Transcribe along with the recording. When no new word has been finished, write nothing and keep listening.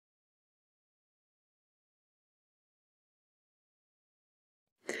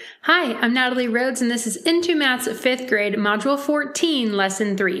Hi, I'm Natalie Rhodes, and this is Into Math's 5th grade, Module 14,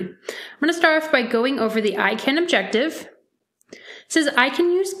 Lesson 3. I'm going to start off by going over the I can objective. It says, I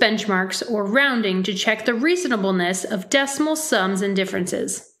can use benchmarks or rounding to check the reasonableness of decimal sums and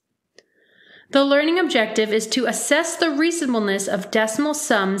differences. The learning objective is to assess the reasonableness of decimal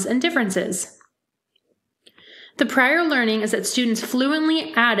sums and differences. The prior learning is that students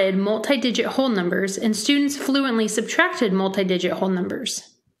fluently added multi-digit whole numbers and students fluently subtracted multi-digit whole numbers.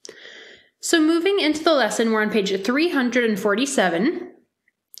 So moving into the lesson, we're on page 347.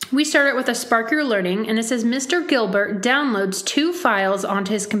 We start out with a Spark Your Learning, and it says Mr. Gilbert downloads 2 files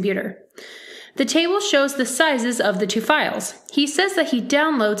onto his computer. The table shows the sizes of the 2 files. He says that he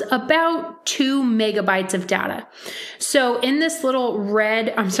downloads about 2 megabytes of data. So in this little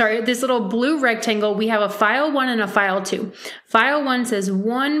this little blue rectangle, we have a file 1 and a file 2. File 1 says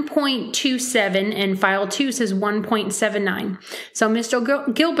 1.27 and file 2 says 1.79. So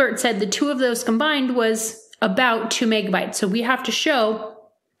Mr. Gilbert said the 2 of those combined was about 2 megabytes. So we have to show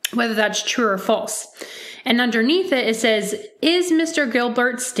whether that's true or false. And underneath it, it says, is Mr.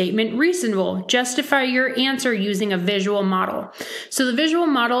 Gilbert's statement reasonable? Justify your answer using a visual model. So the visual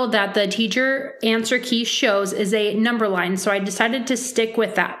model that the teacher answer key shows is a number line. So I decided to stick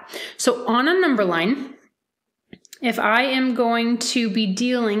with that. So on a number line, if I am going to be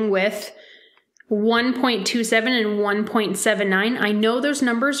dealing with 1.27 and 1.79, I know those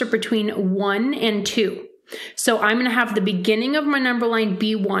numbers are between 1 and 2. So I'm going to have the beginning of my number line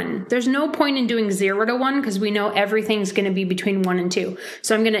be 1. There's no point in doing 0 to 1 because we know everything's going to be between 1 and 2.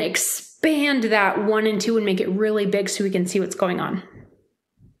 So I'm going to expand that 1 and 2 and make it really big so we can see what's going on.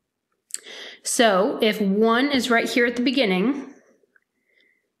 So if 1 is right here at the beginning,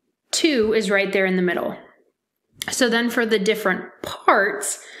 2 is right there in the middle. So then for the different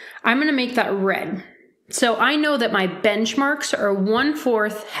parts, I'm going to make that red. So I know that my benchmarks are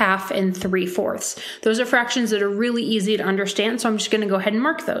 1/4, half, and 3/4. Those are fractions that are really easy to understand, so I'm just going to go ahead and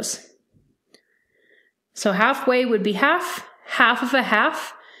mark those. So halfway would be half. Half of a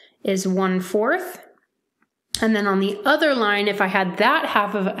half is 1/4. And then on the other line, if I had that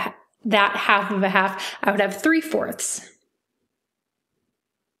half of a half, I would have 3/4.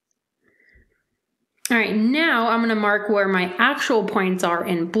 All right, now I'm going to mark where my actual points are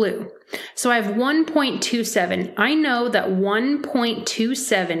in blue. So I have 1.27. I know that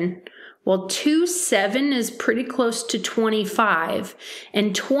 1.27, well, 27 is pretty close to 25,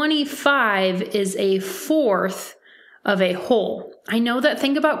 and 25 is 1/4 of a whole. I know that.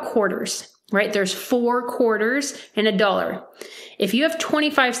 Think about quarters, right? There's 4 quarters in a dollar. If you have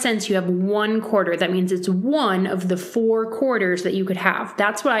 25 cents, you have 1 quarter. That means it's one of the 4 quarters that you could have.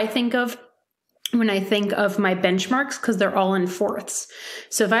 That's what I think of when I think of my benchmarks, because they're all in fourths.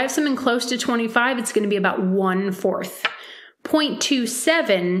 So if I have something close to 25, it's going to be about 1/4.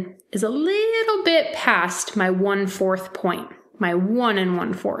 0.27 is a little bit past my 1/4 point, my 1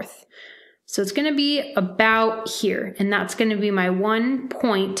 1/4. So it's going to be about here, and that's going to be my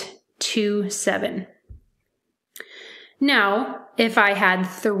 1.27. Now, if I had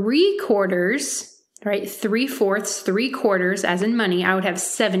 3 quarters, right, 3/4, 3/4, as in money, I would have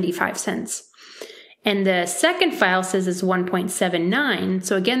 75 cents. And the second file says it's 1.79.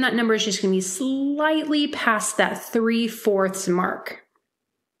 So again, that number is just going to be slightly past that 3/4 mark.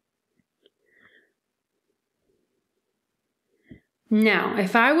 Now,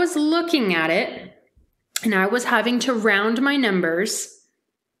 if I was looking at it and I was having to round my numbers,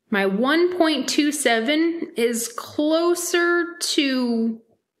 my 1.27 is closer to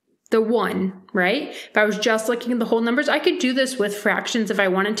the 1, right? If I was just looking at the whole numbers, I could do this with fractions if I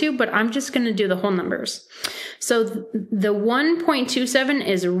wanted to, but I'm just going to do the whole numbers. So the 1.27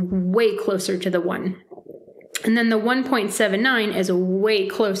 is way closer to the 1. And then the 1.79 is way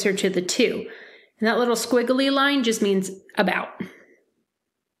closer to the 2. And that little squiggly line just means about.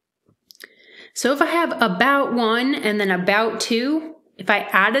 So if I have about 1 and then about 2, if I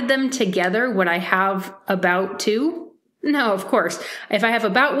added them together, would I have about 2? No, of course. If I have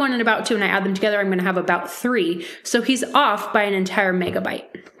about 1 and about 2 and I add them together, I'm going to have about 3. So he's off by an entire megabyte.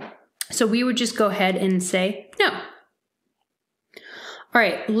 So we would just go ahead and say no. All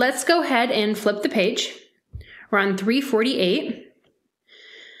right, let's go ahead and flip the page. We're on 348.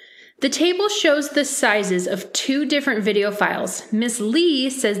 The table shows the sizes of 2 different video files. Miss Lee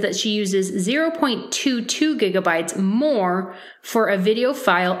says that she uses 0.22 gigabytes more for a video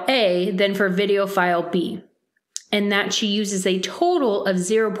file A than for video file B, and that she uses a total of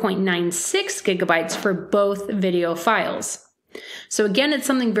 0.96 gigabytes for both video files. So again, it's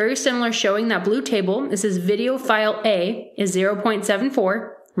something very similar showing that blue table. This is video file A is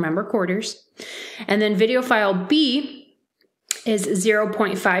 0.74, remember quarters, and then video file B is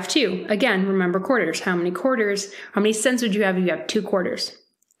 0.52. Again, remember quarters. How many cents would you have if you have 2 quarters?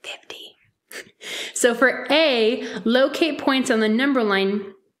 50. So for A, locate points on the number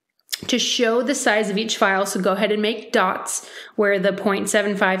line to show the size of each file. So go ahead and make dots where the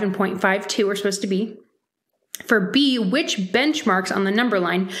 0.75 and 0.52 are supposed to be. For B, which benchmarks on the number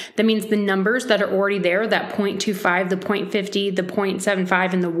line, that means the numbers that are already there, that 0.25, the 0.50, the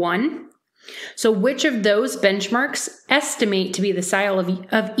 0.75, and the 1. So which of those benchmarks estimate to be the size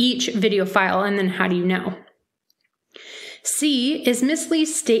of each video file, and then how do you know? C, is Miss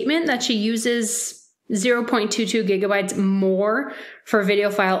Lee's statement that she uses 0.22 gigabytes more for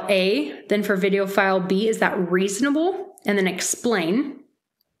video file A than for video file B, is that reasonable? And then explain.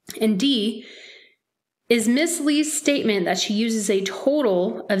 And D, is Miss Lee's statement that she uses a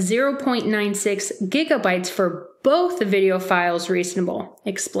total of 0.96 gigabytes for both the video files reasonable?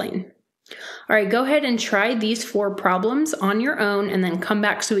 Explain. All right, go ahead and try these 4 problems on your own and then come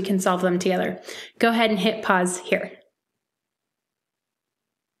back so we can solve them together. Go ahead and hit pause here.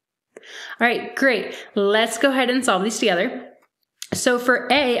 All right, great. Let's go ahead and solve these together. So for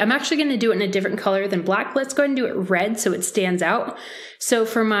A, I'm actually going to do it in a different color than black. Let's go ahead and do it red so it stands out. So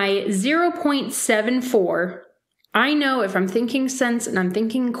for my 0.74, I know if I'm thinking cents and I'm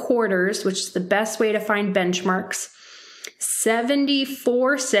thinking quarters, which is the best way to find benchmarks,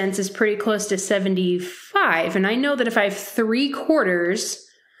 74 cents is pretty close to 75. And I know that if I have 3 quarters,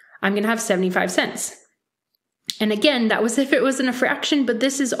 I'm going to have 75 cents. And again, that was if it was in a fraction, but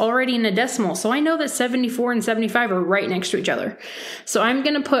this is already in a decimal. So I know that 74 and 75 are right next to each other. So I'm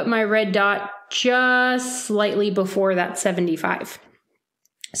going to put my red dot just slightly before that 75.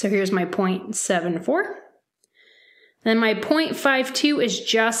 So here's my 0.74. Then my 0.52 is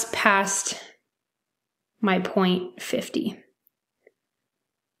just past my 0.50.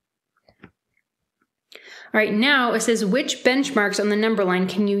 All right, now it says which benchmarks on the number line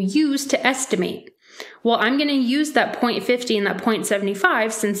can you use to estimate? Well, I'm going to use that 0.50 and that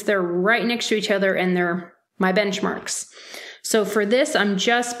 0.75 since they're right next to each other and they're my benchmarks. So for this, I'm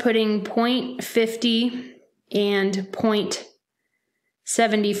just putting 0.50 and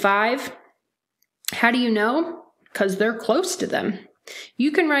 0.75. How do you know? Because they're close to them.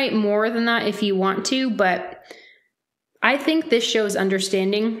 You can write more than that if you want to, but I think this shows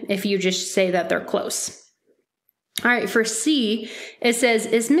understanding if you just say that they're close. All right, for C, it says,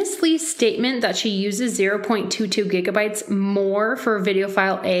 is Miss Lee's statement that she uses 0.22 gigabytes more for video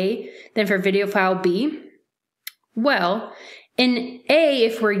file A than for video file B? Well, in A,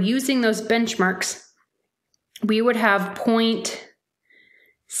 if we're using those benchmarks, we would have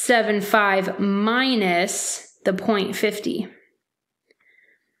 0.75 minus the 0.50.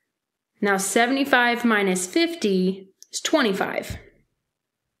 Now, 75 minus 50 is 25.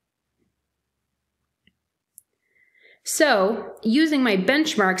 So, using my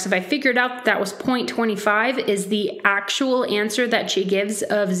benchmarks, if I figured out that was 0.25, is the actual answer that she gives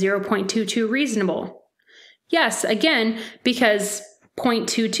of 0.22 reasonable? Yes, again, because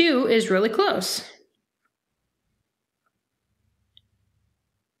 0.22 is really close.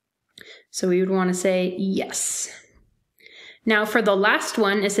 So we would want to say yes. Now for the last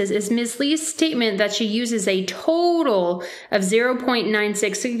one, it says, is Ms. Lee's statement that she uses a total of 0.96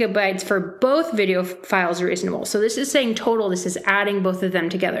 gigabytes for both video files reasonable? So this is saying total, this is adding both of them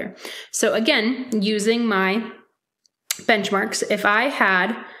together. So again, using my benchmarks, if I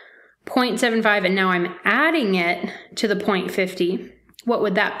had 0.75 and now I'm adding it to the 0.50, what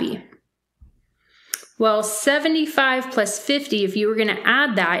would that be? Well, 75 plus 50, if you were going to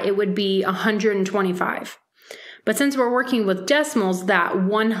add that, it would be 125. But since we're working with decimals, that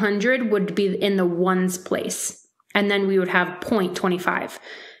 100 would be in the ones place. And then we would have 0.25.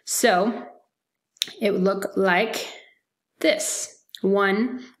 So it would look like this,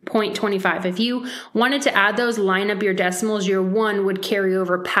 1.25. If you wanted to add those, line up your decimals, your 1 would carry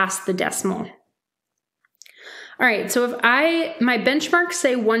over past the decimal. All right, so if my benchmarks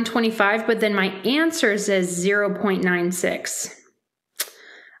say 125, but then my answer says 0.96,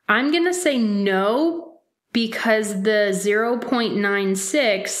 I'm going to say no, because the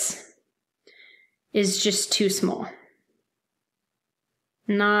 0.96 is just too small.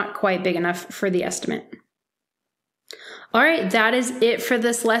 Not quite big enough for the estimate. All right, that is it for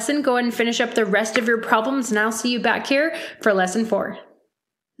this lesson. Go ahead and finish up the rest of your problems, and I'll see you back here for lesson 4.